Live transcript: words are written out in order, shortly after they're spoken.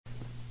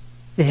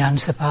The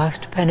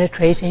unsurpassed,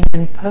 penetrating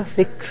and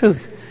perfect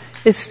truth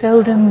is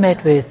seldom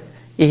met with,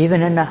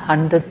 even in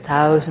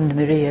 100,000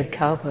 myriad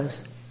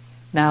kalpas.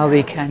 Now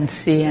we can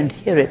see and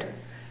hear it.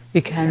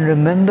 We can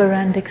remember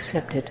and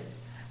accept it.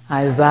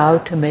 I vow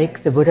to make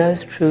the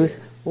Buddha's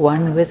truth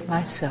one with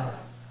myself.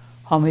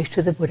 Homage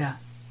to the Buddha,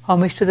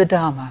 homage to the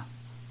Dharma,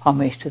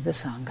 homage to the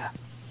Sangha.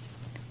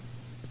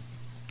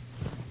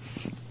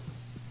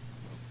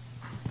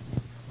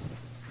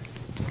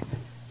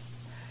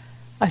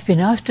 I've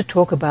been asked to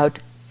talk about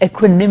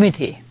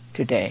equanimity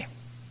today.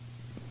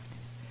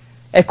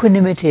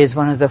 Equanimity is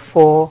one of the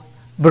 4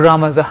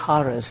 Brahma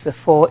Viharas, the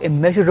 4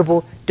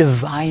 immeasurable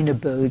divine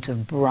abodes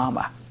of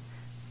Brahma.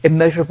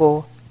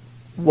 Immeasurable,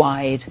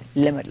 wide,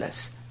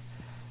 limitless.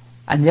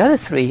 And the other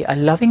 3 are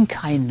loving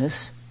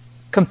kindness,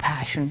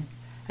 compassion,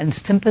 and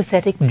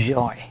sympathetic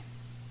joy.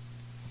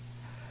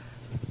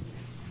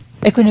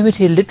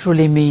 Equanimity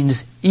literally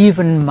means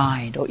even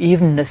mind or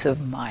evenness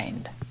of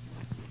mind.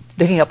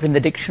 Looking up in the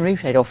dictionary,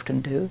 which I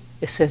often do,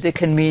 it says it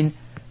can mean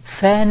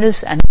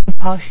fairness and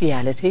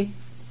impartiality,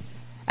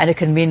 and it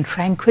can mean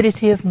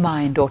tranquility of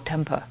mind or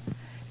temper,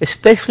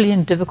 especially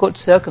in difficult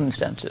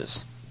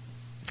circumstances.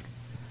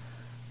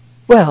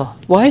 Well,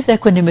 why is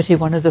equanimity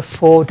one of the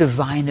 4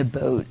 divine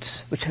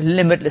abodes, which are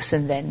limitless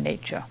in their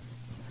nature?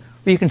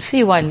 Well, you can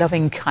see why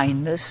loving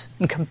kindness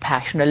and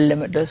compassion are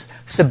limitless,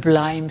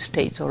 sublime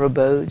states or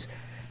abodes.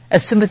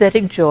 And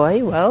sympathetic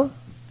joy, well,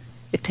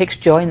 it takes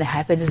joy in the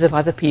happiness of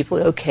other people,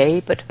 okay,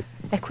 but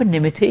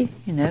equanimity,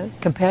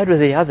 compared with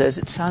the others,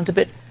 it sounds a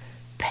bit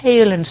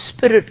pale and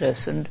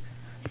spiritless and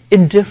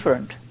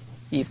indifferent,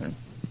 even.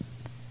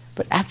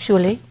 But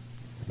actually,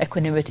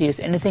 equanimity is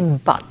anything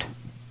but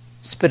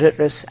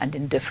spiritless and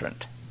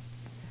indifferent.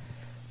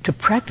 To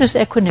practice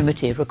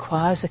equanimity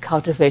requires the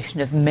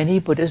cultivation of many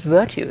Buddhist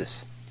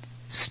virtues: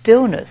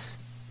 stillness,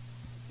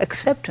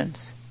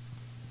 acceptance,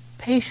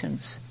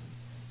 patience,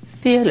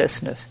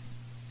 fearlessness,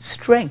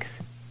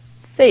 strength,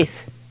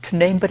 faith, to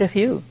name but a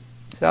few.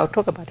 So I'll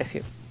talk about a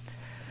few.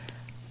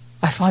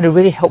 I found a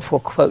really helpful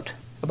quote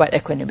about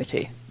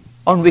equanimity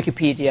on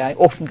Wikipedia. I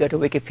often go to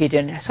Wikipedia,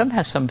 and some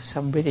have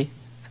some really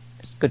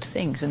good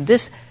things. And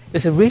this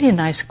is a really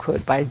nice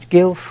quote by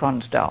Gil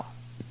Fronsdal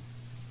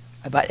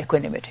about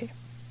equanimity.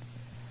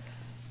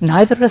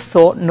 Neither a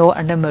thought nor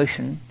an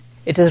emotion,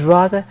 it is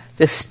rather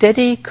the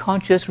steady,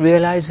 conscious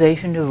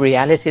realization of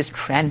reality's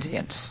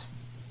transience,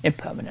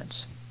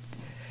 impermanence.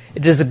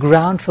 It is the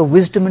ground for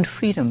wisdom and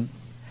freedom,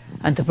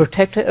 and the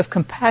protector of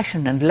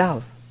compassion and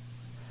love.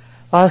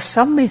 While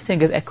some may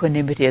think of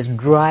equanimity as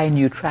dry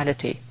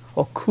neutrality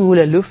or cool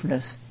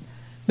aloofness,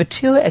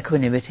 mature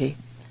equanimity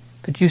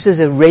produces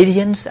a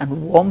radiance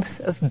and warmth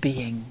of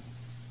being.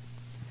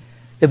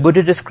 The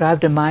Buddha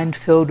described a mind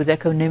filled with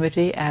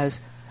equanimity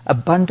as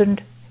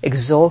abundant,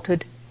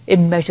 exalted,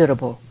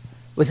 immeasurable,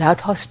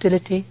 without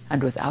hostility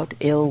and without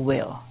ill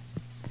will.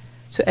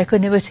 So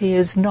equanimity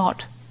is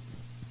not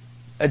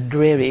a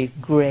dreary,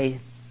 grey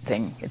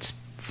thing. It's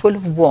full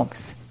of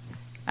warmth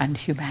and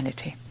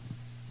humanity,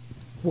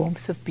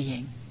 warmth of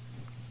being.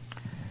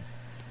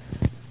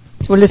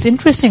 Well, it's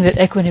interesting that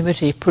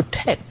equanimity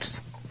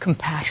protects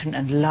compassion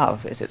and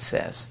love, as it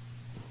says.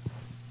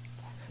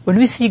 When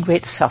we see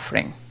great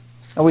suffering,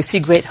 or we see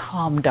great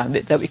harm done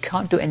that we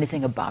can't do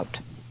anything about,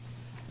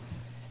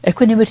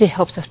 equanimity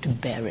helps us to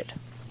bear it,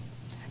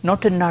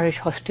 not to nourish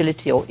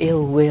hostility or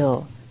ill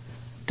will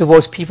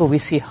towards people we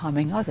see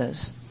harming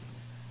others,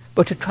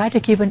 but to try to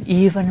keep an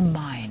even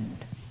mind,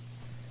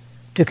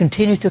 to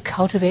continue to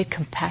cultivate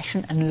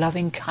compassion and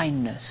loving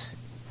kindness,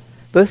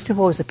 both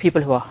towards the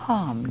people who are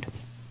harmed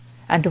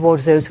and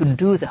towards those who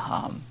do the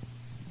harm.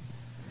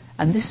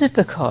 And this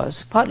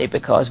is partly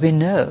because we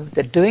know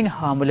that doing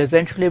harm will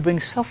eventually bring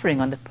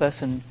suffering on the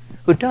person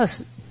who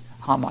does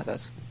harm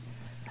others.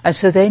 And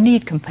so they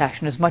need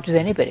compassion as much as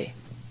anybody,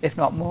 if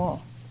not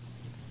more.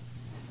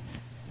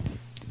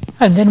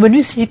 And then when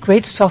you see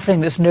great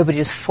suffering that's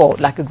nobody's fault,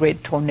 like a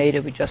great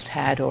tornado we just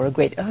had, or a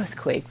great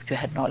earthquake which we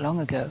had not long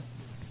ago,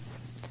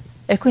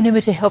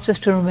 equanimity helps us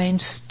to remain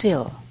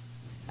still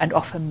and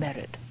offer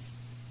merit,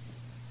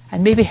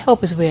 and maybe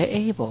help as we are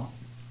able,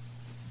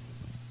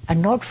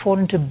 and not fall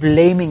into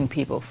blaming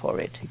people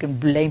for it. You can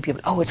blame people,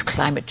 oh, it's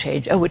climate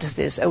change, oh, it's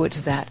this, oh,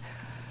 it's that.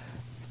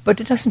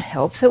 But it doesn't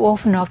help. So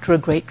often after a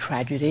great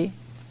tragedy,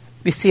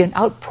 we see an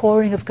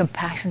outpouring of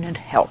compassion and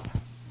help.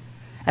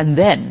 And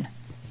then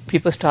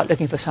people start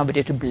looking for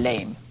somebody to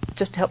blame,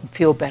 just to help them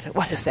feel better.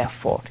 Well, it's their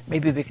fault.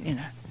 Maybe we can,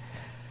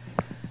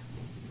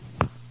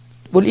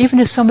 Well, even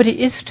if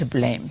somebody is to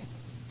blame,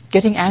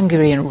 getting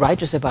angry and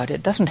righteous about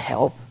it doesn't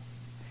help.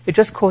 It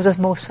just causes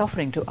more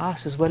suffering to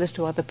us as well as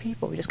to other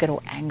people. We just get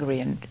all angry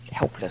and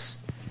helpless.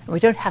 And we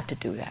don't have to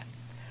do that.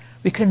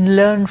 We can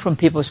learn from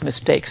people's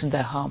mistakes and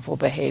their harmful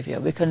behavior.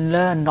 We can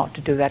learn not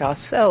to do that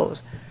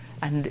ourselves.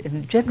 And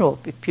in general,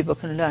 people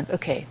can learn,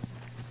 okay,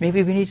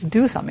 maybe we need to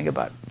do something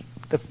about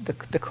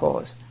the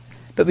cause.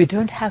 But we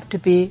don't have to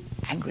be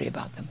angry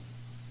about them.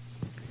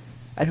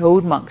 An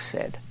old monk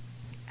said,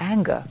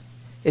 anger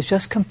is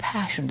just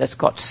compassion that's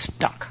got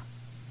stuck.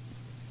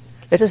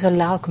 Let us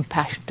allow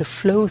compassion to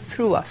flow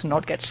through us and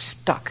not get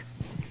stuck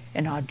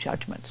in our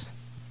judgments.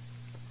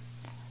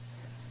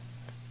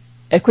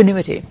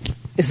 Equanimity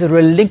is the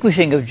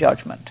relinquishing of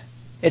judgment.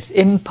 It's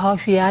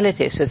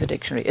impartiality, says the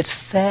dictionary. It's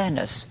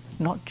fairness,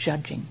 not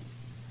judging.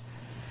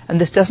 And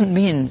this doesn't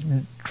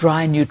mean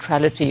dry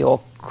neutrality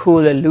or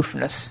cool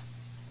aloofness.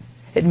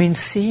 It means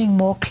seeing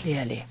more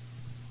clearly,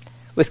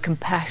 with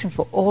compassion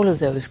for all of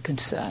those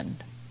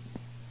concerned.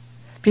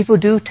 People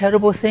do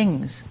terrible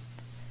things,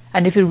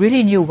 and if we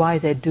really knew why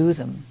they do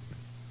them,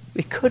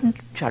 we couldn't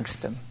judge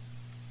them.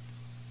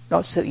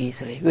 Not so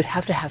easily. We'd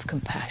have to have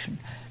compassion.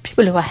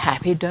 People who are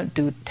happy don't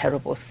do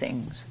terrible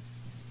things.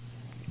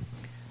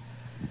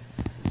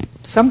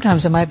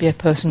 Sometimes there might be a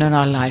person in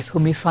our life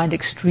whom we find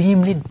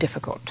extremely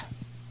difficult.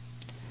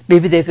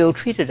 Maybe they've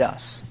ill-treated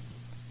us,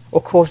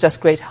 or caused us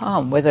great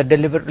harm, whether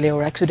deliberately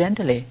or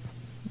accidentally.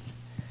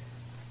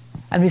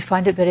 And we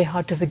find it very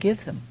hard to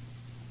forgive them.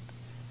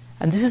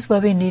 And this is where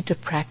we need to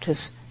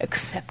practice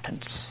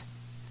acceptance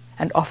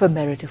and offer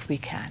merit if we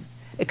can.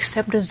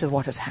 Acceptance of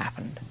what has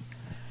happened.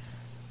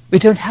 We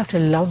don't have to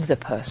love the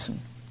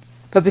person,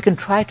 but we can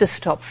try to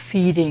stop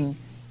feeding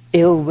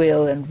ill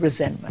will and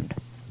resentment.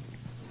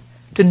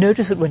 To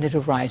notice it when it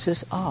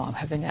arises, I'm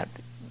having that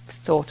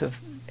thought of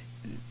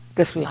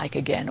dislike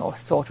again, or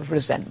thought of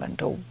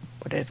resentment, or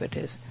whatever it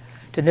is.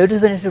 To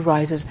notice when it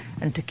arises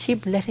and to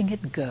keep letting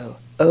it go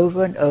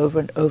over and over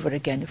and over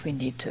again if we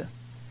need to.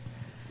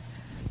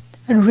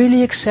 And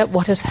really accept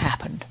what has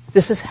happened.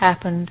 This has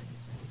happened.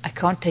 I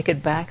can't take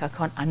it back. I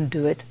can't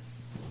undo it.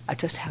 I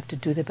just have to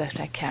do the best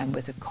I can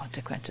with the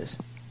consequences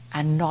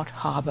and not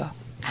harbor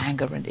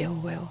anger and ill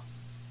will.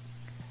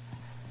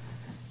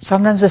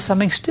 Sometimes there's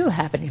something still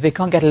happening. If we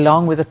can't get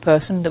along with a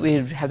person that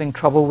we're having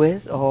trouble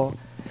with, or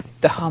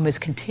the harm is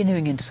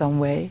continuing in some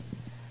way,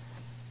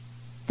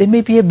 they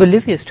may be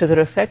oblivious to their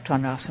effect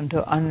on us and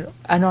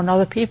on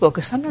other people,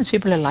 because sometimes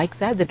people are like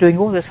that. They're doing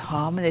all this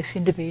harm and they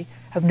seem to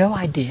have no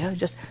idea,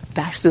 just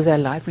bash through their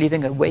life,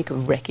 leaving a wake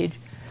of wreckage.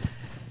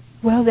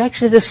 Well,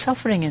 actually there's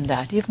suffering in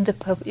that. Even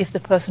if the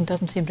person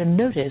doesn't seem to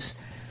notice,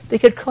 they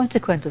get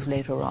consequences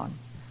later on.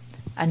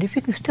 And if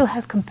you can still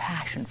have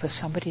compassion for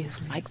somebody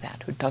who's like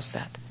that, who does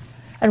that,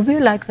 and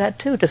we're like that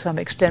too to some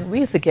extent.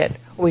 We forget,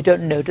 or we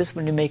don't notice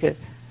when you make a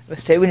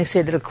mistake. When you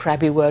say a little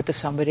crabby word to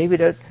somebody, we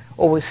don't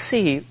always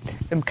see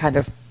them kind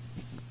of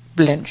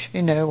blench,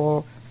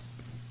 or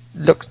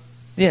look,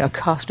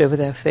 cast over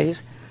their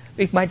face.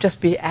 We might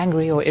just be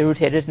angry or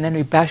irritated, and then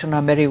we bash on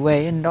our merry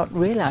way and not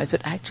realize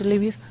that actually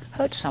we've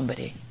hurt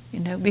somebody.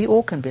 We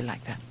all can be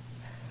like that.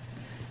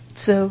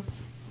 So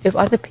if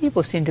other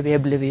people seem to be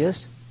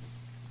oblivious,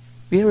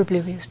 we are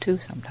oblivious too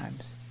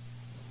sometimes.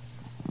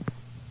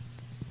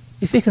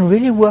 If we can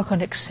really work on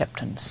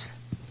acceptance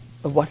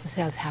of what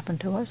has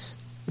happened to us,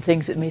 the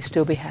things that may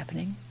still be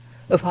happening,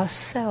 of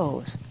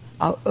ourselves,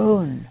 our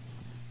own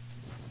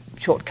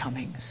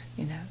shortcomings,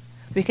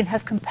 we can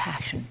have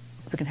compassion.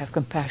 We can have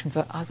compassion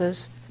for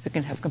others. We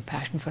can have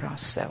compassion for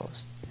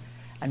ourselves.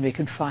 And we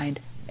can find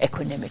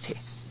equanimity.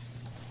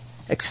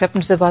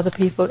 Acceptance of other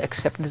people,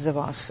 acceptance of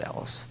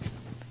ourselves.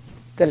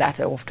 The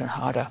latter often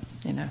harder,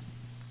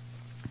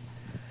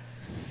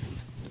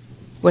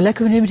 Well,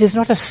 equanimity is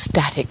not a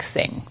static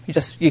thing.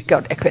 You've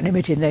got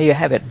equanimity and there you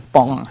have it,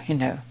 bong,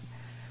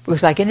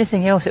 Because like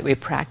anything else that we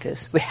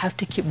practice, we have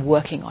to keep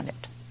working on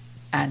it.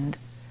 And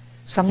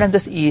sometimes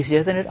it's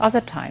easier than at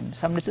other times.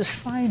 Sometimes it's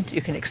fine.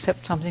 You can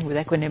accept something with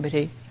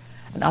equanimity.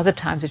 And other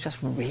times it's just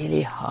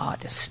really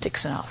hard. It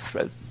sticks in our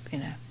throat,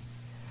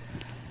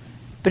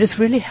 But it's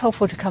really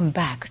helpful to come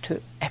back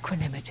to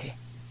equanimity.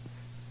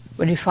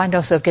 When we find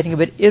ourselves getting a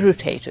bit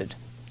irritated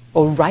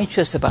or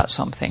righteous about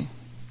something,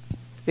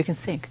 we can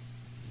think,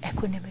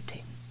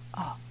 equanimity.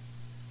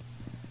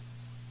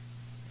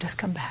 Just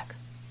come back.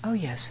 Oh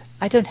yes,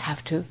 I don't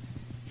have to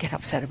get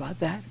upset about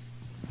that.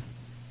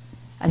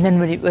 And then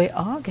when we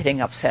are getting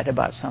upset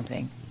about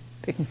something,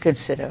 we can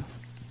consider,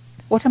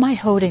 what am I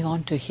holding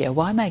on to here?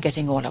 Why am I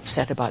getting all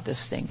upset about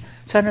this thing?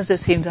 Sometimes it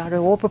seems out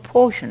of all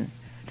proportion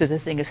to the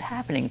thing that's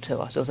happening to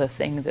us, or the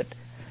thing that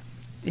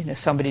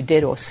somebody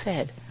did or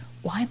said.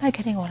 Why am I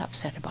getting all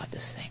upset about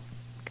this thing?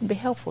 It can be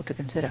helpful to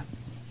consider.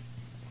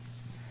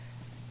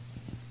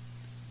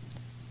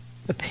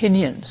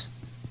 Opinions.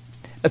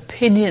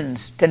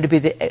 Opinions tend to be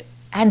the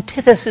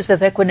antithesis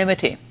of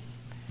equanimity,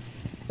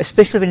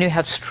 especially when you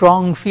have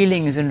strong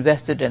feelings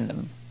invested in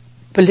them.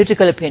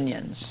 Political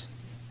opinions,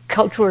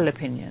 cultural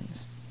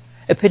opinions,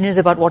 opinions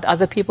about what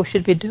other people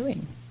should be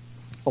doing,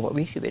 or what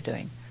we should be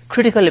doing.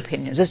 Critical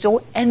opinions. There's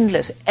all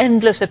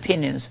endless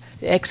opinions,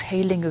 the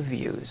exhaling of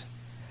views.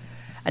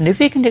 And if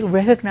we can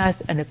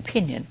recognize an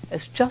opinion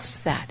as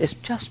just that, it's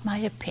just my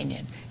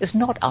opinion, it's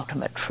not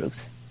ultimate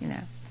truth,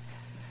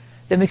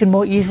 then we can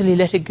more easily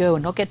let it go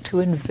and not get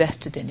too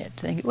invested in it.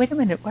 Think, wait a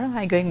minute, where am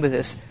I going with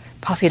this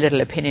puffy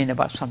little opinion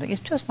about something?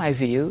 It's just my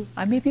view.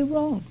 I may be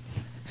wrong.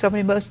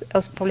 Somebody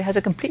else probably has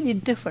a completely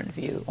different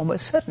view.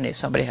 Almost certainly if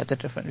somebody has a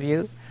different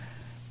view,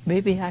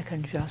 maybe I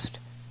can just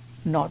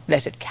not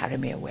let it carry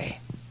me away.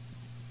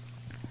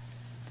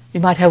 We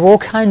might have all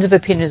kinds of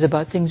opinions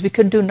about things we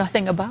can do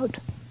nothing about.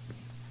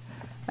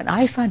 And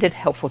I find it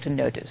helpful to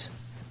notice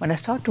when I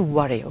start to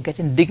worry or get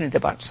indignant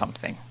about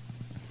something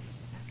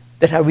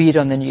that I read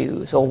on the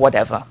news or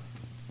whatever,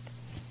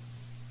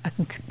 I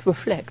can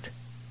reflect,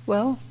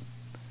 well,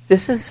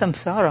 this is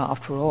samsara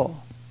after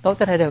all. Not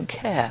that I don't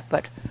care,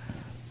 but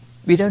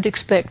we don't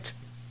expect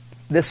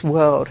this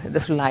world,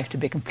 this life to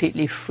be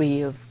completely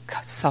free of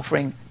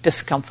suffering,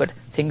 discomfort,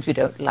 things we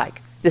don't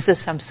like. This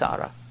is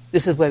samsara.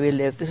 This is where we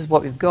live. This is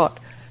what we've got.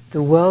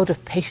 The world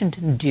of patient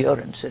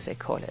endurance, as they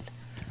call it.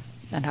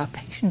 And our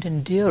patient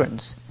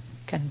endurance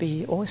can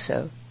be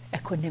also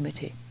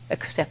equanimity,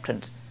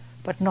 acceptance,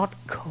 but not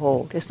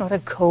cold. It's not a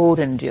cold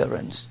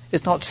endurance.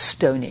 It's not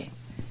stony.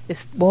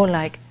 It's more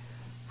like,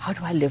 how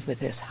do I live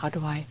with this? How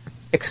do I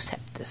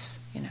accept this?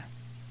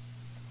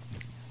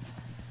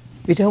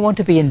 We don't want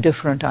to be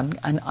indifferent and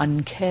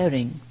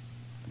uncaring,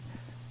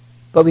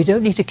 but we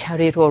don't need to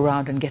carry it all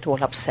around and get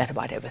all upset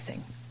about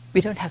everything.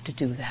 We don't have to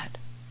do that.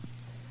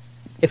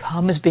 If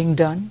harm is being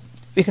done,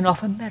 we can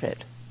offer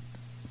merit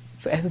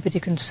for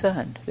everybody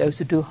concerned, those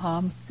who do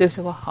harm, those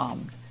who are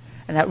harmed.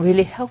 And that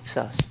really helps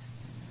us.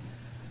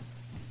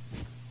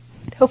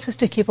 It helps us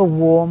to keep a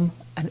warm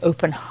and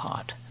open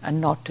heart and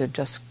not to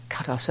just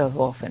cut ourselves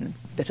off in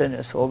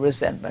bitterness or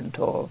resentment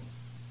or,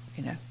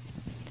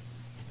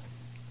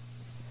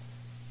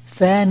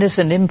 Fairness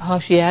and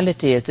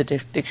impartiality, as the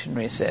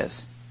dictionary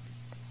says.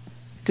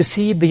 To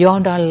see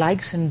beyond our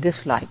likes and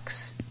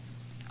dislikes,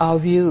 our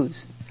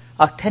views,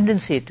 our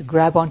tendency to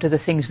grab onto the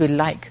things we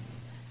like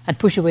and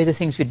push away the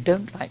things we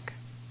don't like.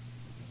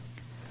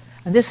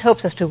 And this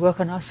helps us to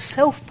work on our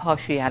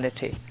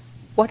self-partiality,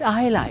 what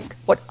I like,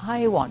 what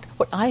I want,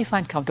 what I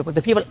find comfortable,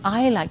 the people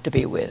I like to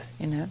be with,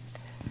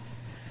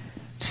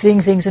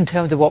 Seeing things in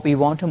terms of what we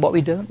want and what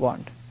we don't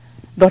want.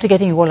 Not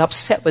getting all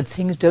upset when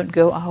things don't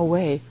go our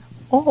way,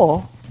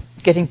 or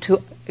getting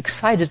too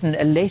excited and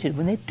elated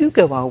when they do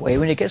go our way,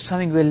 when you get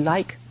something we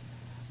like.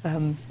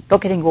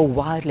 Not getting all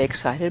wildly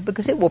excited,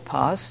 because it will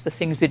pass. The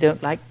things we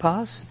don't like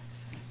pass.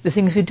 The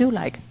things we do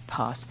like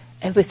pass.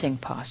 Everything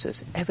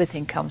passes.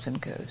 Everything comes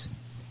and goes.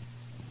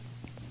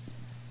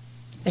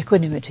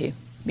 Equanimity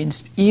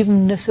means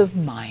evenness of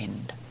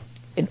mind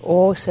in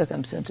all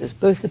circumstances,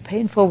 both the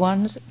painful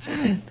ones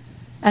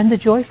and the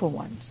joyful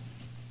ones.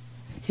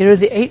 Here are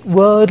the 8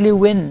 worldly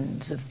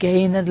winds of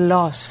gain and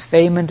loss,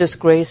 fame and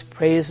disgrace,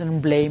 praise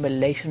and blame,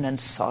 elation and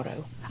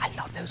sorrow. I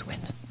love those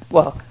winds.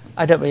 Well,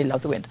 I don't really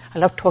love the winds. I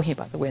love talking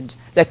about the winds.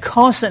 They're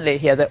constantly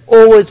here. They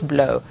always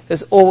blow.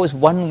 There's always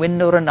one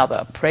wind or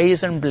another.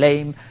 Praise and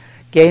blame,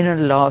 gain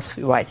and loss.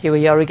 Right, here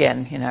we are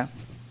again,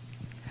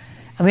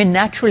 And we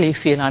naturally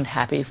feel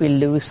unhappy if we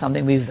lose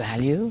something we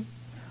value,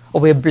 or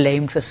we're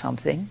blamed for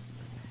something.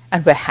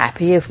 And we're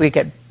happy if we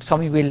get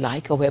something we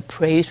like, or we're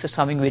praised for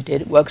something we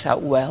did. It works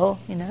out well,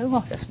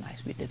 Oh, that's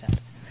nice, we did that.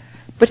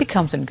 But it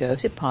comes and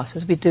goes. It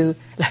passes. We do,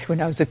 like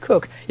when I was a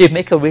cook, you'd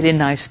make a really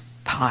nice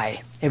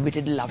pie.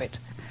 Everybody would love it.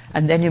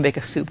 And then you make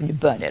a soup and you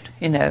burn it,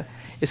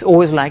 It's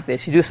always like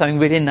this. You do something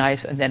really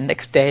nice, and then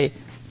next day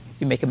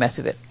you make a mess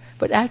of it.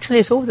 But actually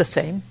it's all the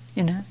same,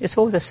 It's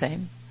all the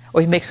same.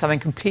 Or you make something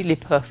completely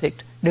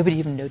perfect. Nobody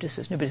even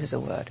notices. Nobody says a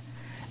word.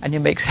 And you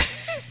make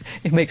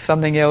you make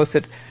something else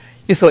that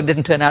you thought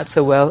didn't turn out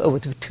so well, or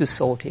was too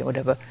salty or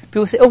whatever.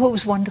 People say, oh, it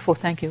was wonderful,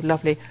 thank you,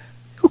 lovely.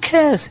 Who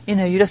cares?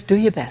 You just do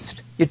your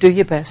best. You do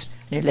your best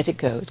and you let it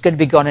go. It's going to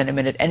be gone in a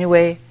minute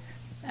anyway,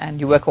 and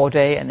you work all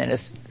day and then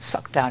it's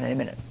sucked down in a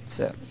minute.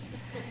 So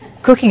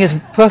cooking is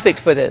perfect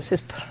for this.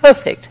 It's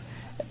perfect.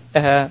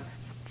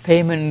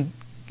 Fame and,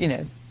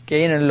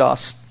 gain and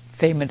loss,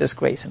 fame and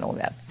disgrace and all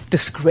that.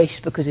 Disgrace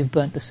because you've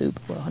burnt the soup.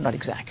 Well, not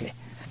exactly.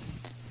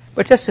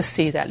 But just to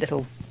see that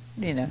little,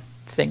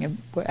 thing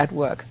at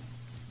work.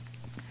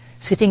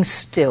 Sitting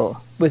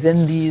still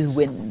within these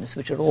winds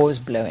which are always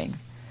blowing,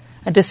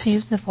 and to see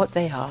what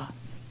they are.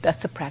 That's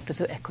the practice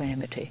of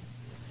equanimity.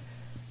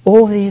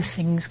 All these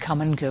things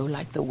come and go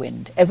like the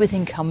wind.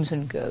 Everything comes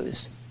and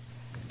goes.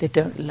 They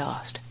don't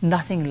last.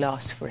 Nothing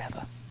lasts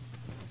forever.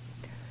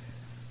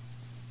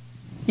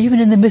 Even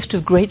in the midst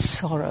of great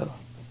sorrow,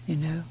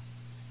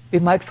 we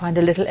might find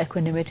a little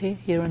equanimity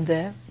here and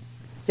there.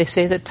 They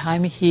say that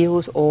time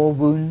heals all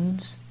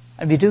wounds,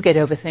 and we do get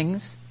over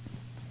things.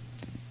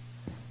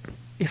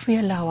 If we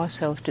allow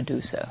ourselves to do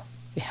so,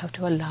 we have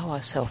to allow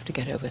ourselves to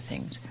get over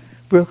things.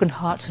 Broken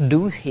hearts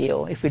do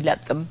heal if we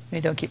let them. We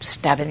don't keep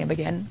stabbing them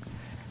again.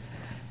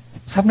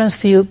 Sometimes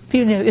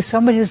if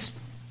somebody has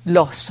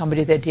lost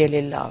somebody they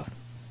dearly love,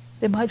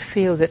 they might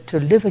feel that to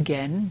live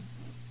again,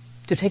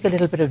 to take a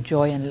little bit of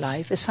joy in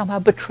life, is somehow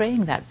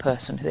betraying that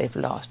person who they've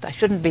lost. I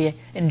shouldn't be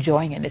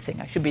enjoying anything.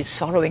 I should be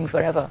sorrowing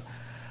forever.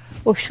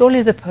 Well,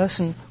 surely the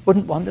person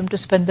wouldn't want them to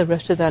spend the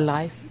rest of their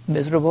life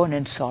miserable and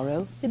in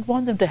sorrow. They'd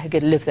want them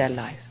to live their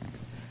life.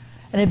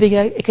 And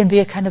it can be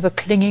a kind of a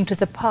clinging to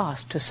the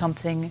past, to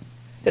something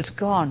that's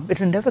gone. It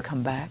will never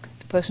come back.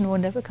 The person will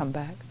never come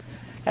back.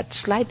 That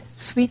slight,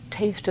 sweet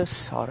taste of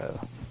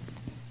sorrow.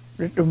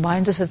 It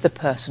reminds us of the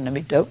person, and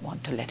we don't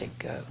want to let it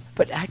go.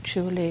 But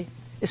actually,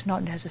 it's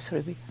not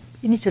necessary.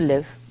 You need to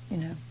live,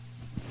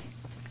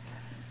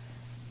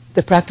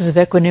 The practice of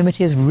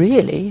equanimity is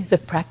really the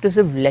practice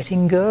of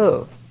letting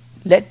go.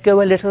 Let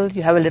go a little,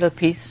 you have a little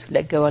peace.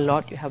 Let go a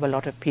lot, you have a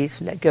lot of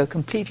peace. Let go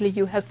completely,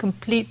 you have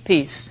complete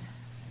peace,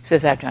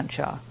 says Ajahn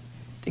Chah.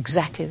 It's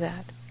exactly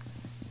that.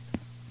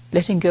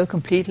 Letting go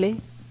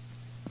completely,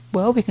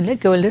 well, we can let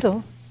go a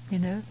little,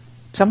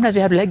 Sometimes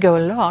we have to let go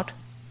a lot,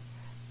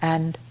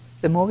 and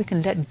the more we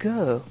can let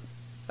go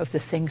of the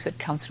things that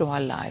come through our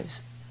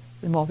lives,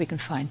 the more we can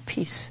find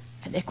peace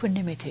and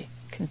equanimity,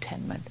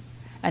 contentment.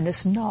 And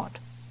it's not,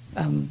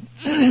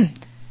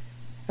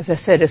 as I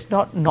said, it's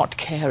not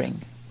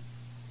caring.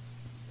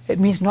 It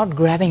means not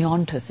grabbing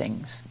onto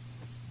things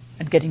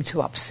and getting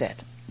too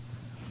upset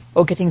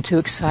or getting too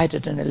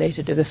excited and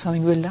elated if there's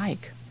something we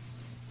like.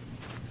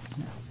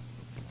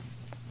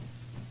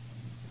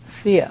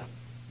 Fear.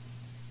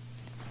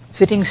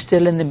 Sitting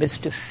still in the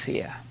midst of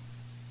fear.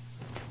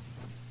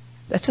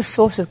 That's a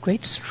source of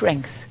great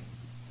strength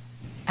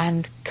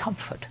and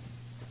comfort,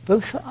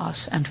 both for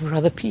us and for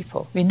other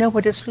people. We know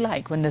what it's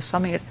like when there's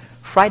something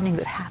frightening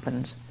that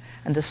happens,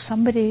 and there's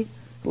somebody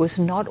who is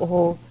not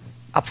all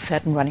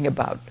upset and running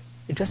about.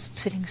 You're just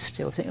sitting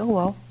still, saying, oh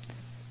well,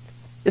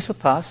 this will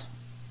pass.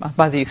 My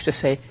mother used to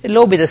say, it'll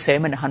all be the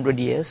same in 100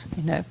 years,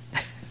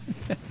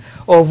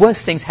 Or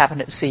worse things happen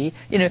at sea.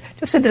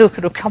 Just a little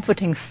sort of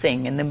comforting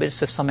thing in the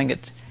midst of something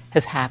that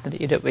has happened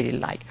that you don't really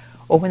like.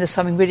 Or when there's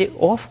something really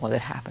awful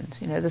that happens.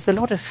 There's a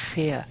lot of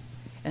fear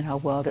in our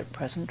world at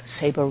present,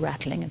 saber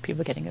rattling and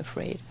people getting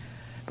afraid.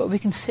 But we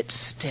can sit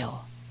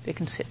still. We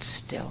can sit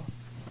still.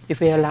 If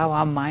we allow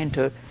our mind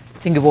to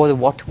think of all the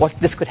what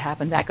this could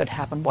happen, that could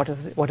happen, what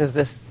if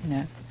this,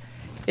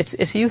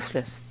 it's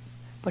useless.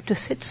 But to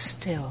sit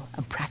still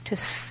and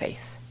practice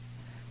faith.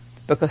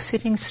 Because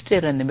sitting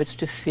still in the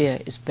midst of fear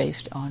is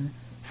based on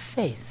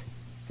faith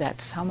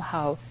that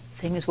somehow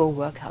things will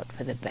work out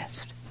for the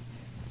best.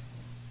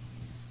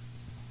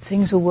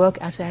 Things will work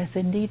out as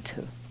they need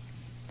to.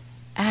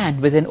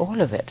 And within all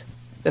of it,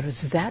 there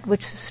is that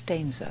which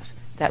sustains us,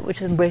 that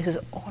which embraces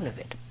all of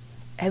it.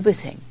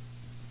 Everything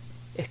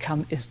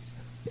is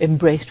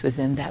embraced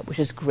within that which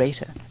is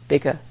greater,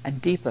 bigger,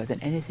 and deeper than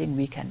anything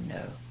we can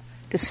know.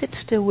 To sit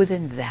still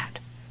within that,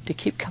 to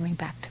keep coming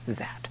back to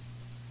that.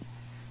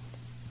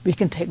 We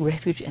can take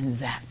refuge in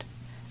that.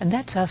 And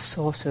that's our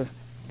source of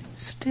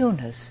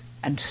stillness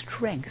and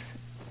strength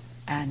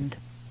and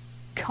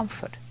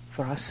comfort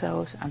for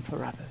ourselves and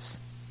for others.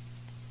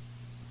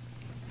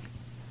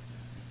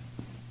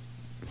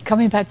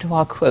 Coming back to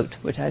our quote,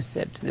 which I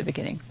said at the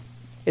beginning,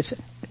 it's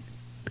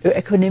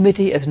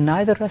equanimity is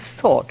neither a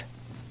thought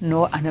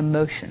nor an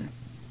emotion.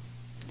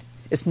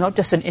 It's not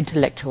just an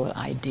intellectual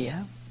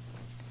idea,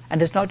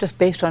 and it's not just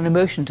based on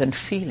emotions and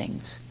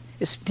feelings.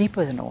 It's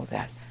deeper than all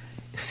that.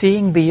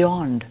 Seeing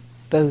beyond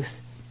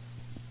both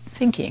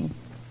thinking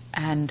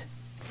and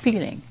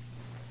feeling.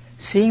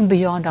 Seeing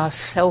beyond our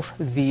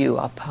self-view,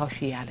 our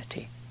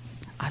partiality.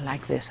 I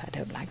like this, I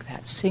don't like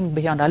that. Seeing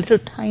beyond our little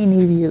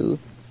tiny view.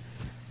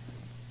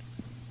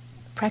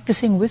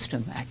 Practicing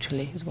wisdom,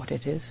 actually, is what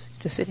it is.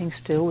 Just sitting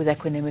still with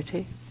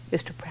equanimity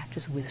is to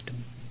practice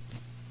wisdom.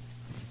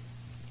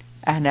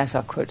 And as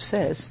our quote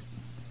says,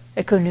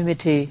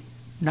 equanimity,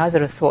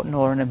 neither a thought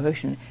nor an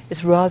emotion,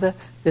 is rather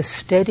the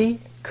steady,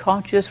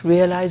 conscious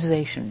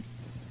realization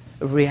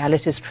of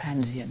reality's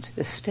transience,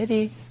 the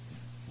steady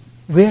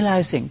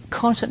realizing,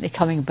 constantly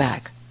coming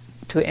back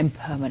to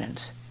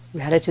impermanence,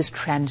 reality's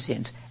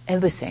transience.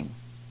 Everything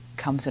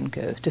comes and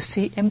goes. To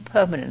see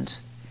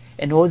impermanence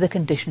in all the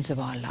conditions of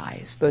our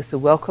lives, both the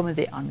welcome and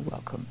the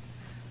unwelcome.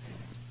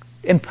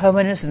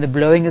 Impermanence in the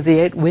blowing of the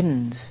 8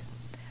 winds,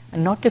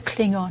 and not to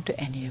cling on to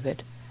any of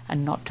it,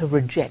 and not to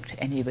reject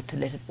any of it, to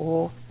let it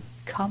all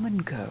come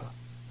and go,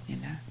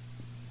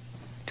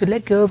 To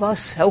let go of our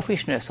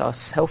selfishness, our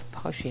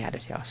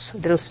self-partiality, our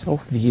little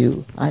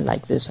self-view. I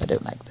like this, I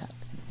don't like that.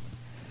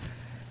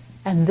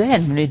 And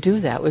then, when we do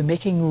that, we're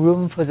making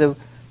room for the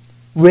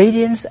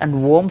radiance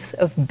and warmth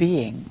of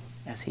being,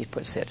 as he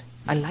puts it.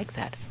 I like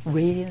that.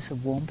 Radiance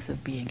and warmth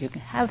of being. You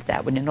can have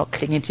that when you're not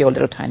clinging to your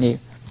little tiny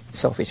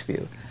selfish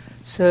view.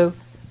 So,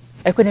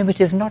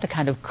 equanimity is not a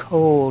kind of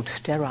cold,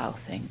 sterile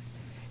thing.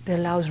 It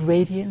allows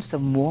radiance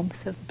and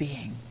warmth of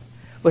being.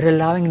 We're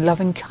allowing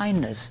loving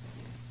kindness,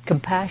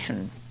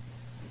 compassion,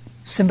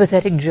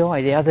 sympathetic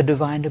joy, the other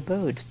divine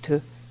abodes,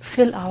 to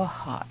fill our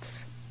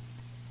hearts.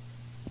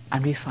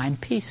 And we find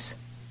peace.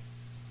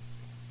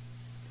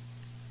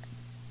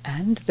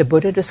 And the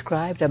Buddha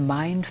described a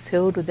mind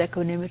filled with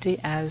equanimity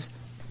as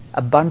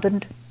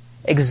abundant,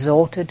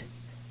 exalted,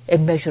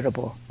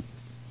 immeasurable,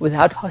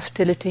 without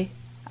hostility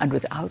and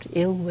without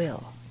ill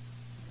will,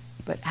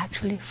 but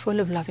actually full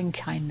of loving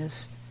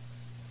kindness,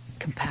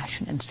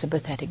 compassion, and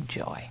sympathetic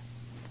joy.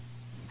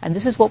 And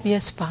this is what we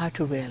aspire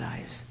to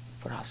realize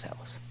for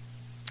ourselves.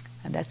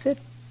 And that's it.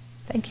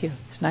 Thank you.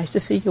 It's nice to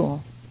see you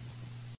all.